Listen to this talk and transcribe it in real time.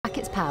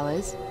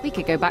powers, we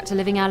could go back to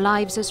living our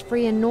lives as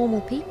free and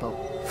normal people.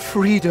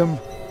 Freedom.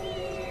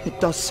 It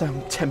does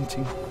sound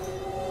tempting.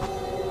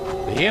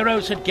 The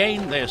heroes had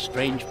gained their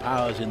strange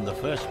powers in the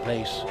first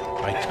place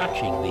by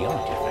touching the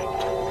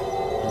artifact,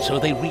 and so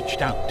they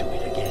reached out to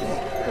it again.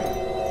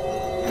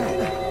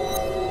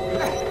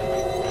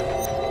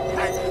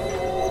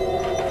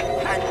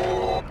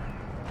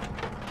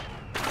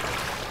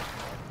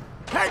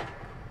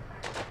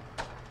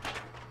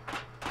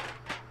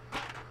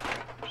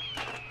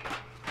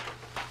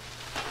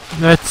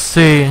 Let's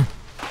see.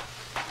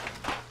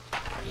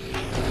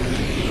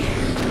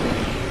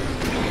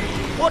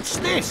 What's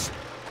this?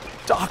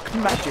 Dark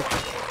magic.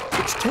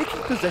 It's taking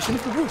possession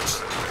of the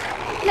roots.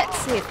 Let's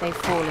see if they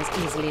fall as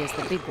easily as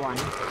the big one.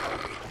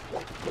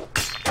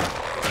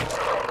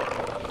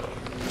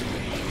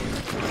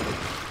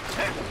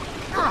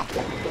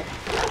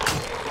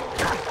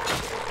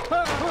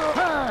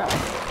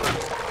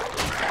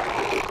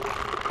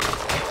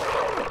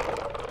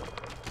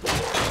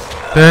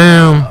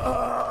 Boom.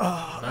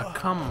 Oh,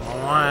 come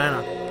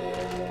on.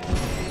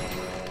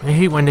 I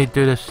hate when they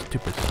do this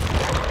stupid stuff.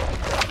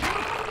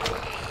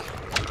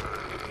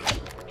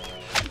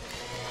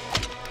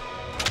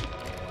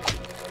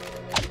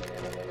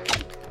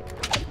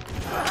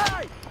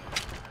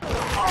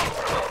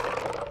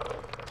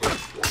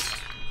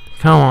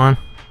 Come on.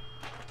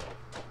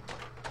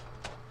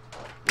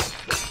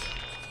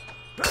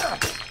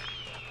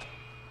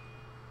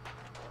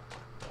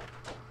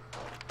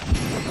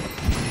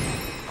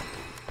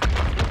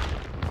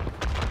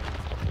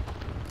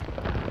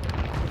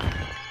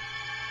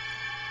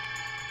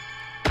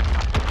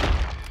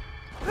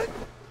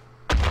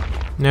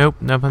 Nope,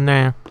 nothing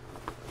there.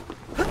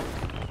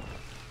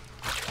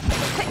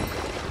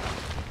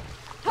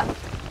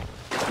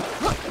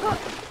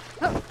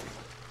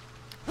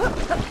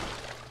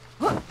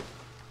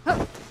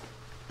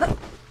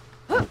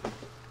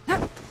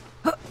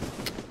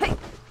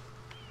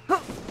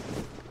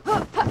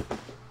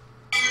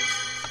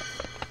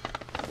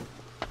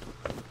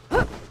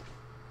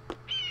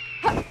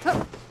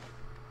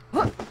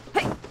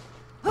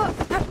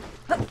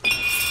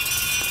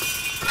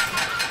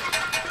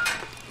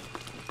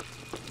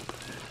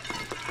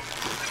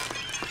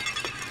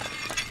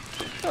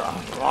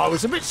 I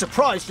was a bit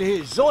surprised to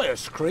hear Zoya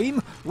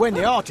scream when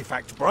the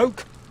artifact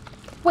broke.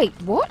 Wait,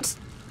 what?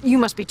 You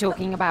must be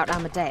talking about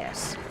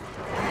Amadeus.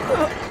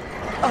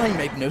 I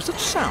made no such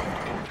sound.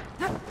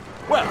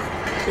 Well,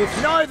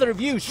 if neither of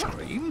you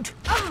screamed,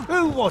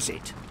 who was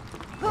it?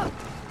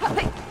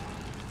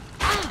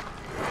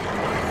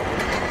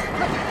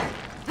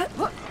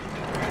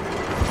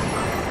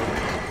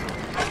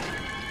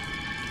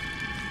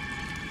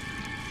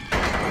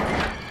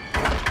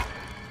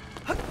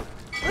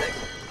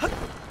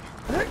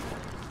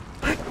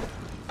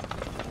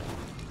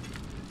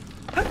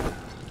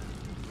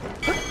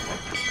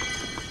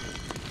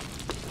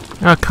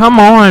 Oh, come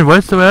on,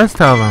 what's the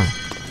rest of them?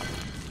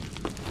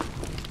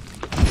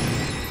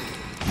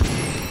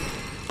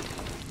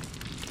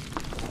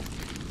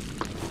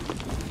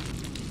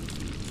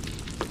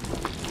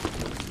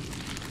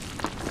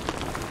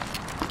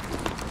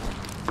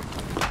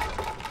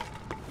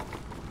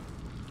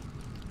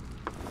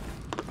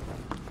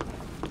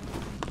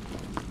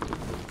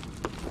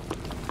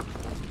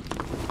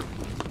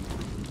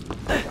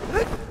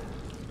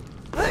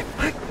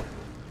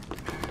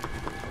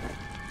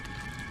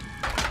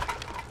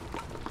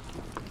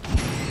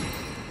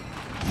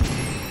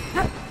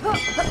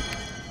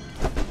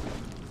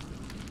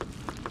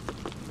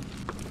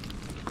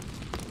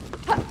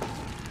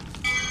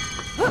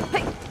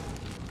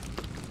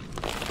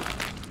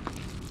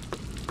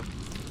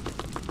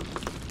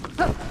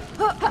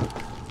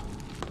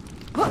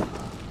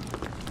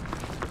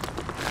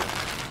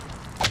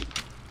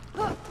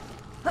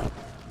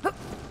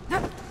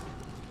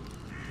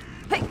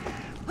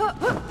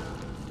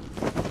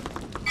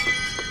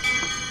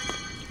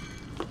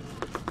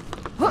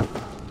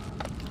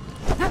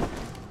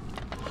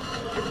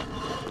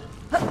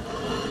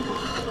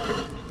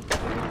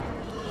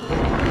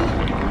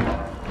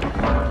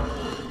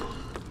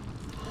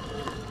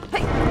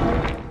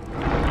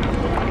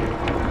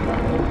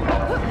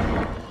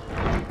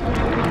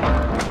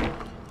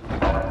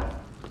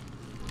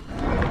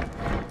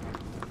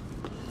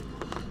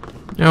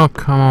 Oh,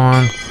 come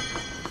on.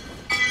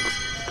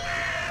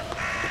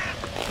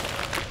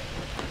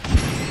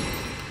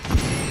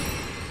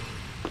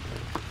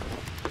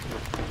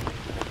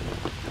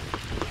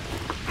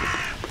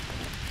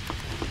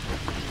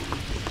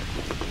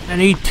 I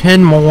need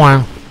 10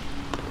 more.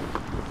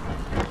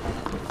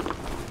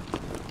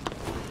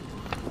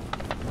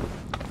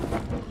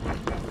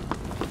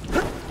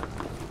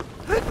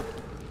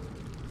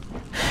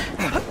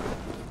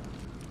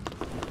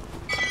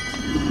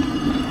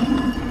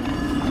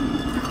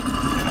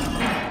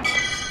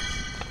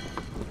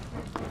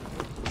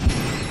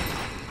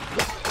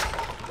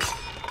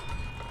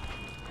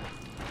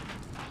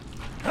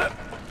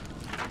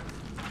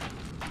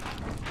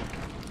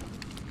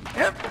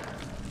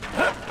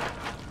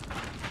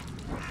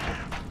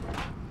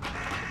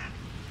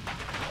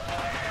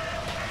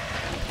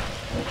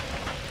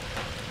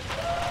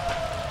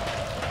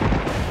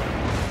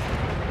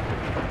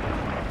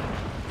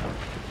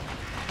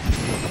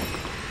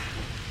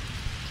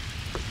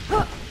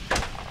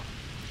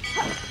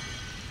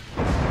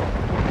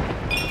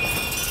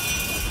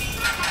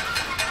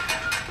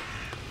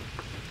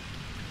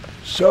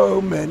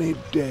 So many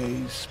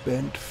days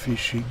spent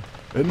fishing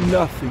and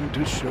nothing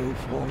to show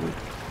for it.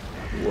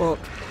 What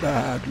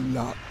bad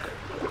luck.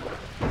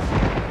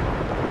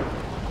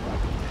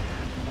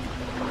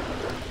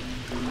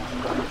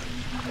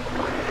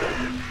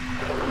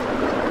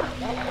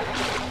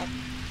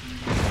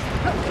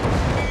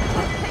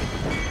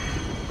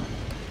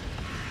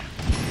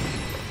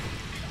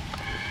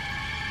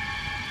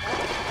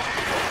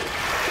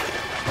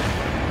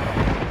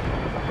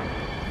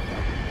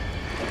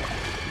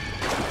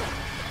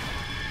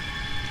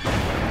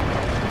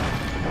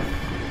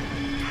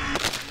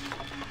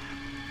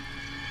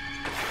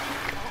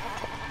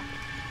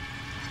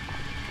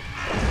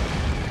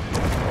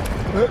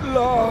 At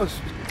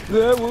last,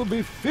 there will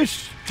be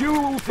fish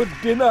stew for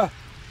dinner.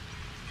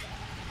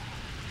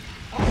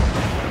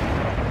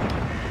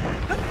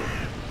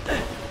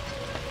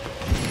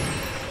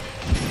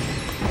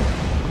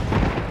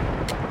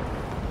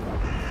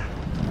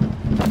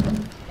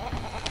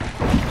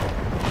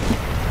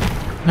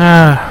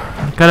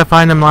 Gotta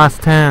find them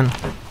last 10.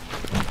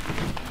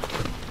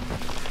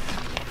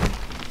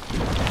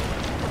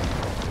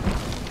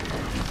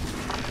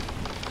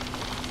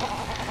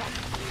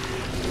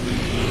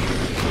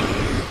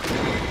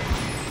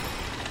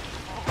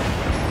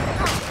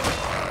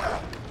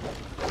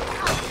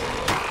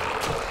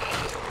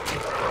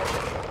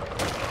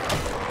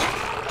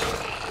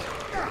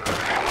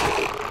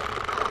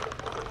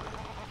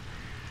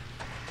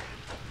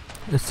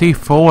 I see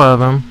 4 of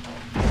them.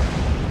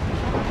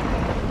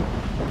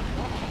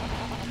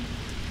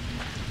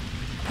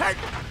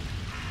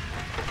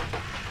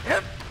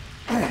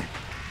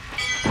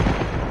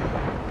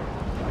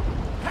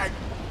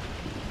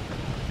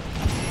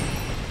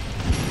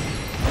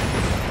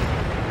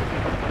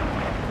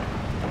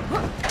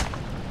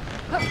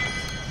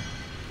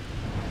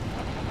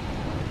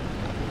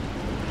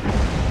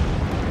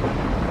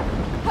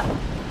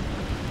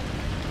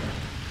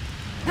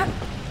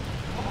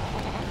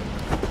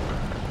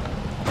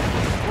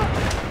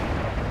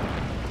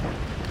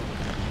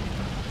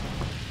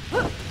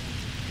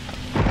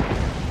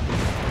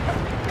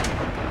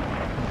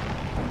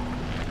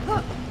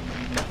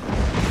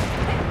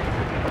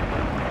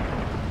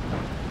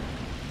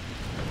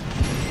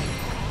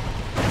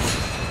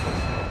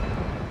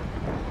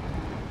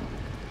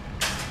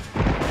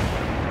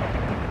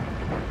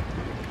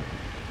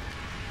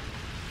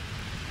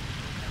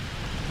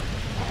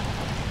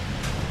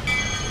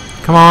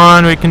 Come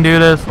on, we can do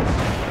this.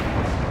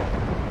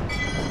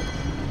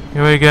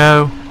 Here we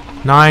go.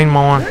 9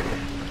 more.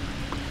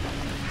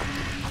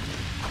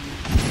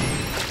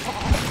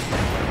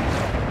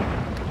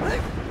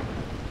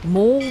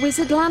 More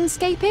wizard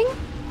landscaping?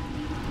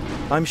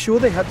 I'm sure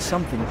they had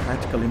something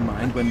practical in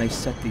mind when they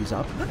set these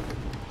up.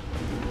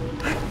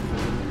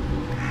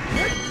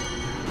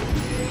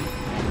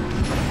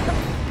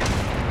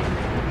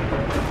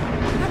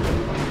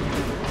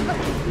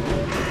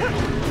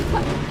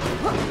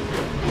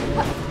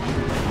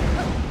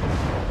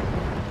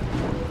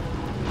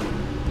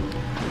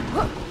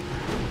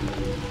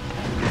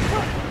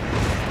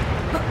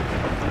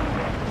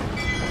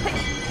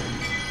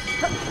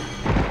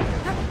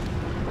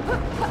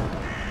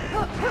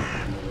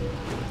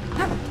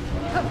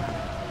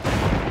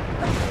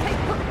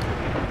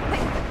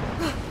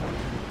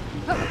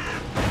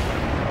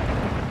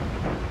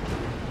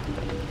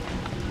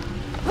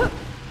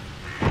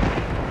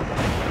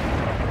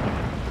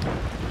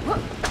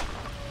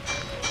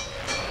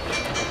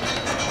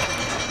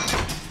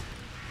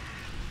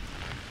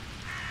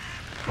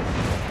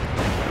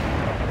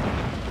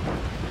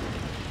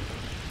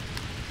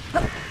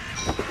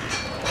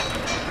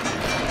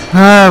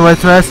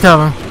 What's the rest of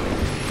them?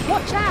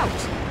 Watch out!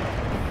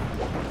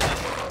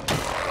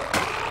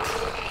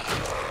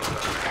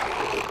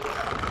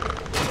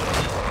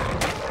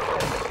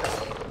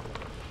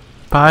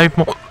 5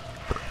 more.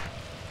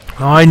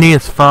 All I need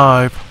is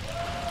 5.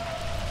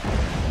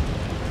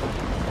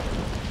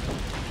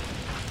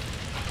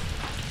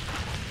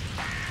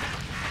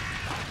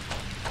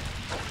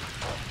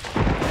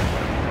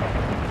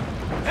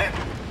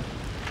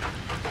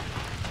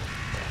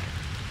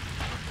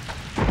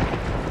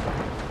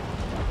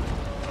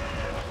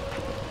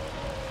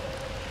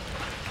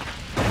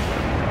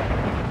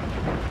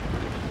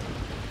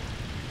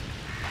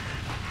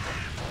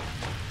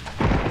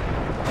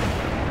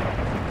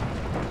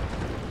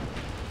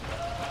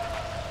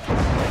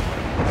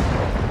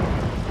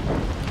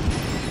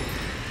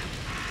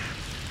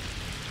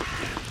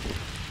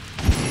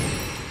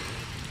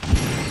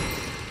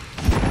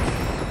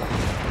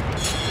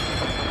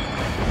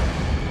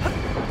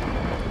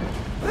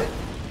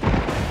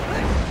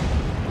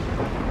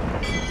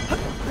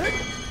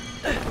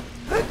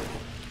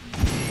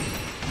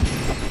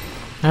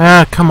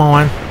 Ah, come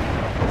on.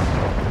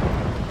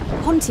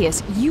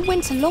 Pontius, you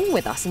went along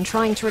with us in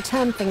trying to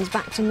return things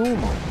back to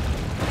normal.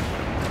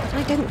 But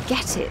I don't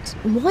get it.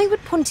 Why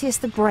would Pontius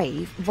the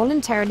Brave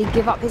voluntarily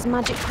give up his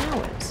magic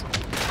powers?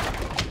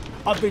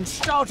 I've been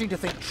starting to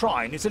think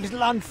Trine is a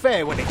little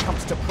unfair when it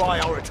comes to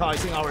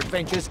prioritising our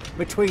adventures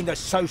between the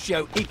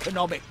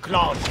socio-economic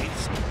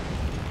classes.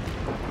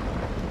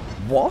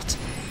 What?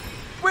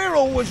 We're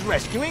always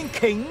rescuing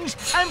kings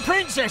and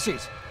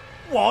princesses.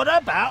 What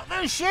about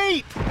the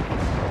sheep?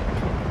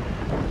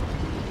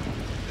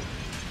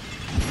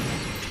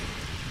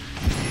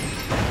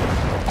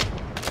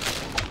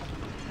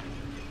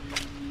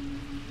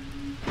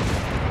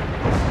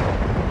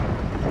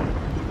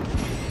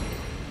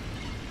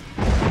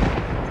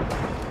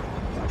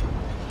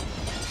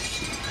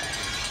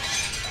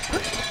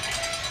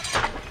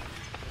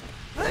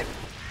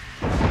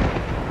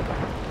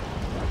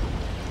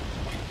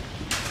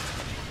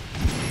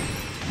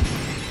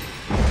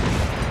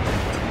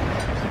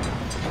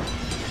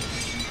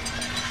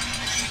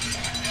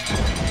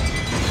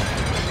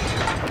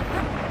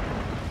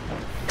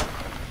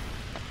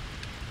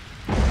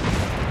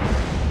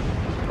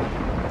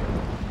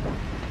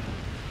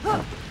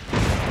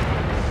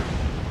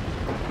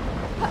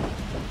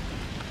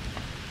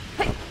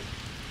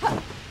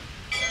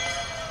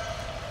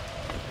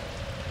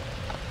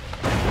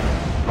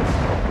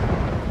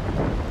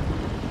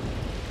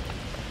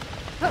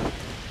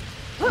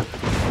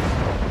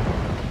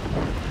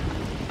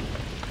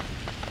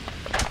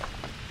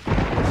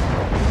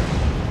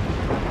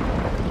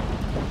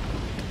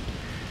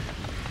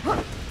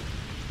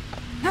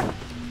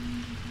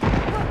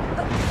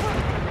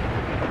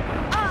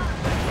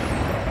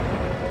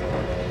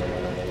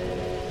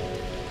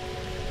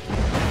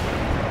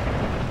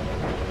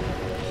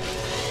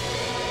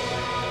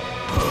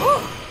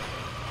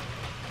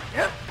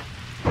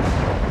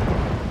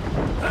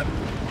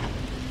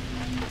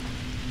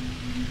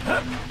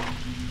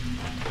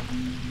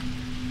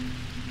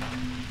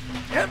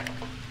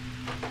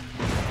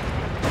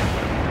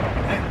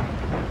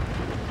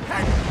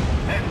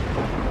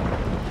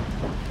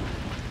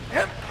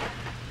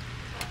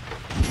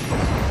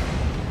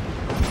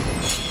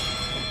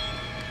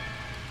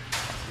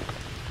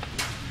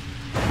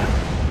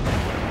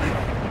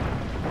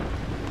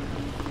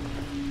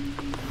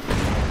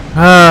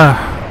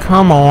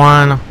 Come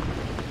on.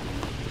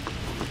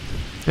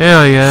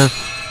 There he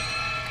is.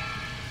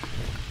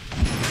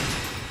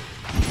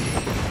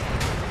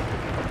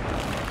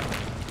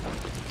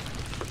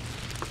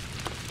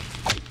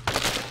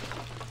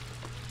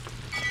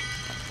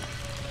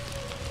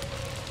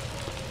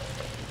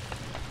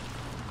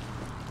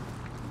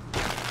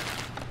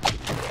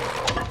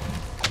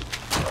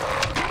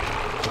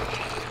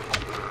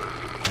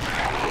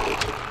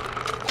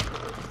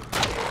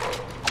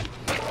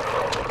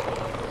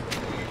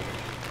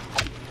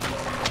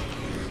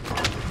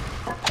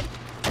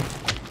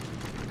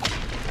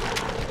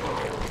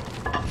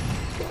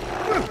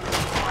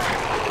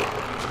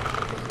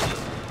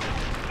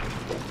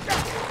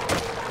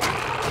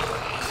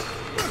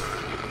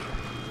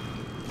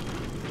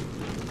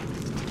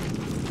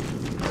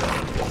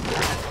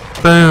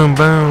 Boom,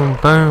 boom,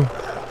 boom.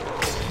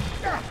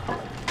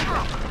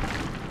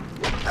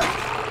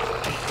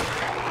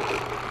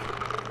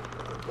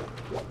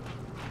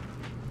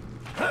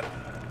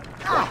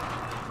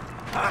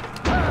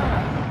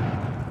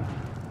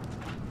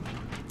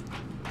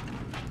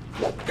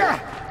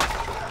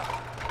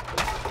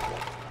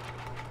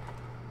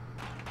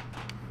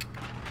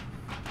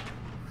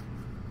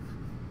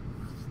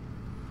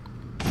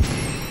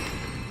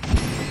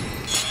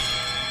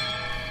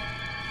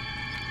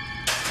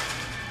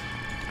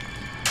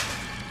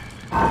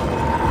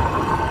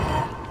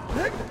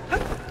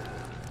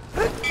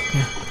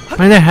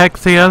 Where the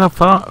heck's the other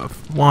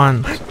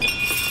one?